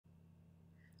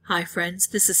Hi friends,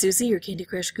 this is Suzy, your Candy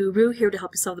Crush guru, here to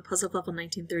help you solve the puzzle of level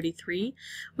 1933,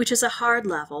 which is a hard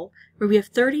level, where we have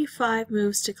 35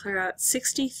 moves to clear out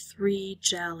 63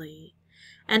 jelly.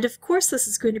 And of course this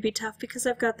is going to be tough because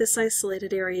I've got this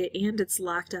isolated area and it's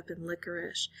locked up in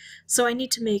licorice. So I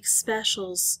need to make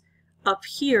specials up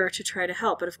here to try to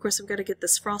help, but of course I've got to get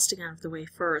this frosting out of the way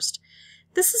first.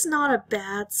 This is not a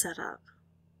bad setup.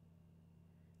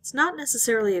 It's not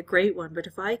necessarily a great one, but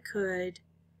if I could...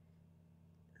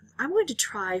 I'm going to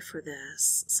try for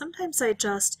this. Sometimes I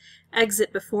just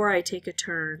exit before I take a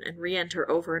turn and re-enter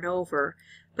over and over.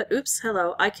 But oops,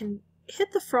 hello, I can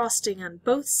hit the frosting on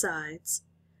both sides.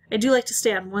 I do like to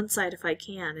stay on one side if I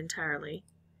can entirely.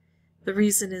 The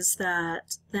reason is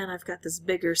that then I've got this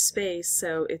bigger space,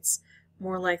 so it's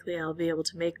more likely I'll be able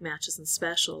to make matches and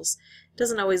specials. It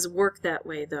doesn't always work that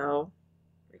way though.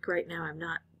 Like right now I'm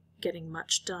not getting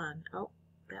much done. Oh,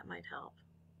 that might help.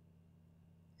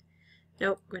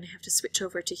 Nope, I'm going to have to switch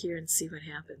over to here and see what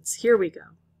happens. Here we go.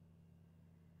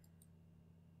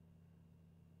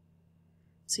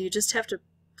 So you just have to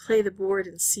play the board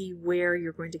and see where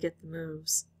you're going to get the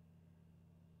moves.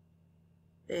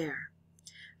 There.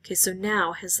 Okay, so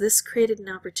now, has this created an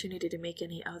opportunity to make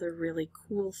any other really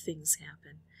cool things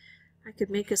happen? I could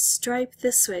make a stripe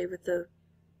this way with the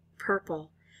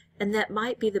purple, and that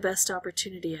might be the best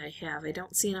opportunity I have. I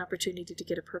don't see an opportunity to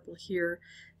get a purple here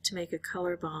to make a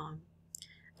color bomb.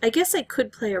 I guess I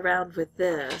could play around with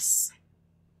this.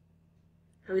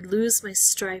 I would lose my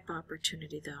stripe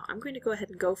opportunity though. I'm going to go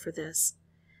ahead and go for this.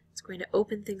 It's going to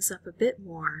open things up a bit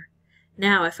more.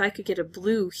 Now if I could get a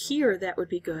blue here, that would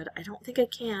be good. I don't think I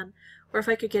can. Or if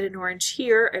I could get an orange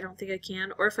here, I don't think I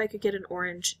can. Or if I could get an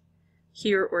orange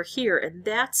here or here, and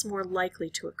that's more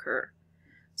likely to occur.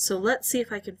 So let's see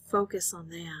if I can focus on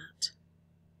that.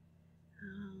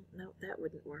 Oh, no, that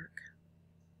wouldn't work.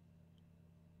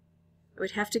 I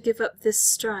would have to give up this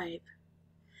stripe.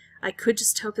 I could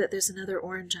just hope that there's another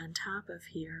orange on top of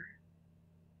here.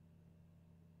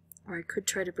 Or I could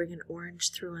try to bring an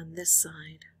orange through on this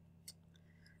side.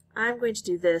 I'm going to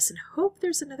do this and hope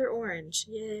there's another orange.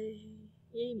 Yay.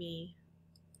 Yay me.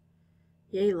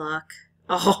 Yay luck.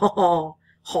 Oh,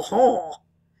 ho ho.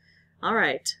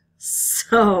 Alright,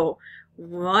 so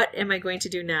what am I going to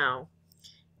do now?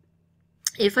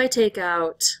 If I take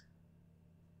out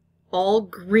all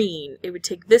green, it would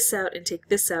take this out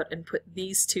and put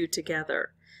these two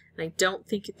together. And I don't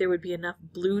think there would be enough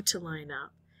blue to line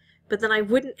up. But then I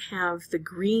wouldn't have the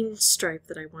green stripe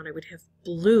that I want. I would have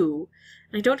blue.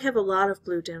 And I don't have a lot of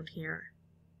blue down here.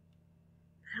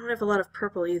 I don't have a lot of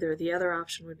purple either. The other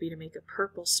option would be to make a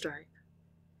purple stripe.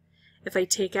 If I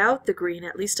take out the green,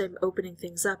 at least I'm opening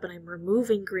things up and I'm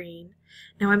removing green.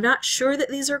 Now I'm not sure that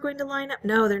these are going to line up.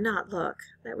 No, they're not. Look,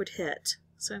 that would hit.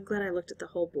 So I'm glad I looked at the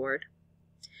whole board.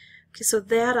 Okay, so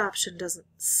that option doesn't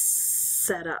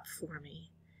set up for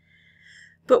me.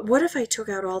 But what if I took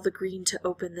out all the green to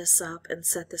open this up and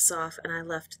set this off and I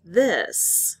left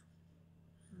this?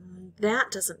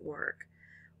 That doesn't work.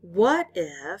 What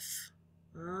if...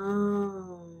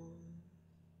 Oh...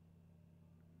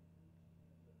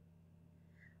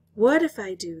 What if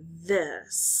I do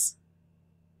this?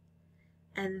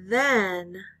 And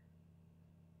then...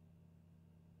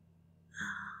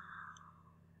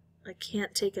 I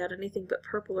can't take out anything but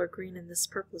purple or green, and this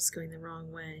purple is going the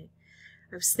wrong way.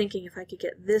 I was thinking if I could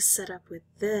get this set up with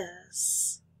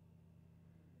this,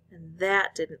 and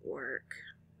that didn't work.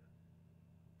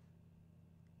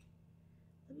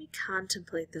 Let me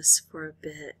contemplate this for a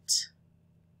bit.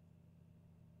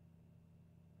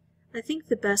 I think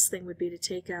the best thing would be to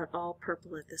take out all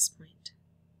purple at this point.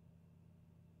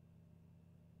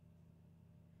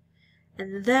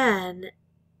 And then,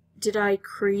 did I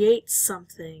create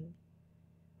something,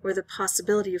 or the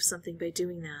possibility of something by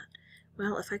doing that?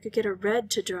 Well, if I could get a red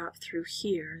to drop through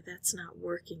here, that's not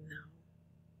working though.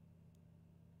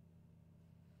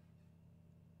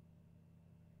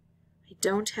 I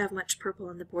don't have much purple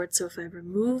on the board, so if I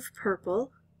remove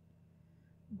purple,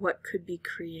 what could be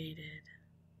created?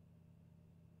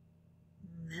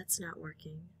 That's not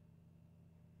working.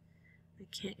 I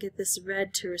can't get this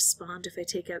red to respond. If I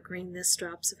take out green, this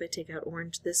drops. If I take out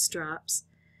orange, this drops.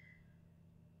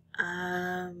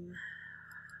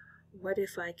 What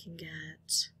if I can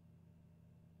get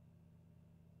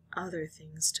other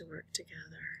things to work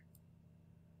together?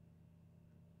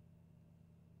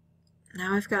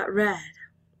 Now I've got red.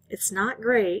 It's not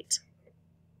great,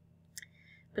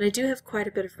 but I do have quite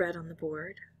a bit of red on the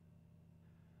board.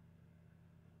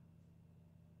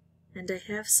 And I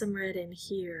have some red in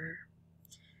here.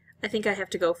 I think I have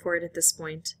to go for it at this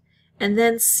point, and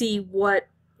then see what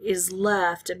is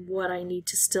left and what I need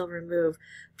to still remove.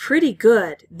 Pretty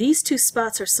good. These two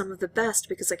spots are some of the best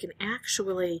because I can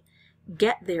actually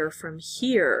get there from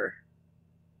here.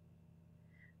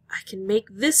 I can make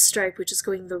this stripe, which is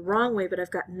going the wrong way, but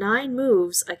I've got 9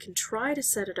 moves. I can try to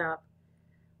set it up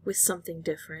with something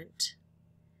different.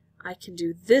 I can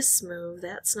do this move.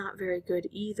 That's not very good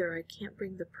either. I can't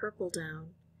bring the purple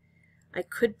down. I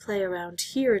could play around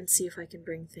here and see if I can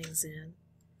bring things in.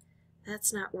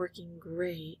 That's not working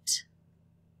great.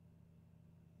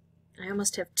 I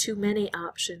almost have too many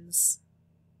options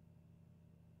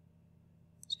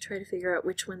to try to figure out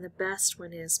which one the best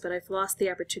one is, but I've lost the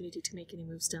opportunity to make any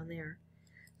moves down there.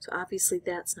 So obviously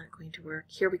that's not going to work.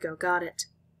 Here we go, got it.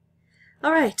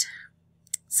 Alright,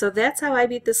 so that's how I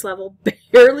beat this level,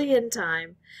 barely in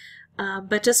time.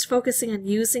 But just focusing on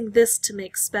using this to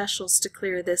make specials to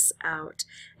clear this out.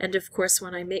 And of course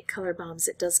when I make color bombs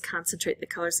it does concentrate the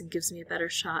colors and gives me a better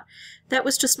shot. That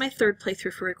was just my 3rd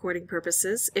playthrough for recording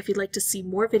purposes. If you'd like to see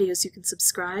more videos you can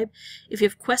subscribe. If you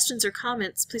have questions or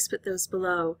comments please put those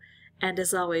below. And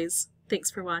as always,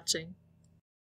 thanks for watching.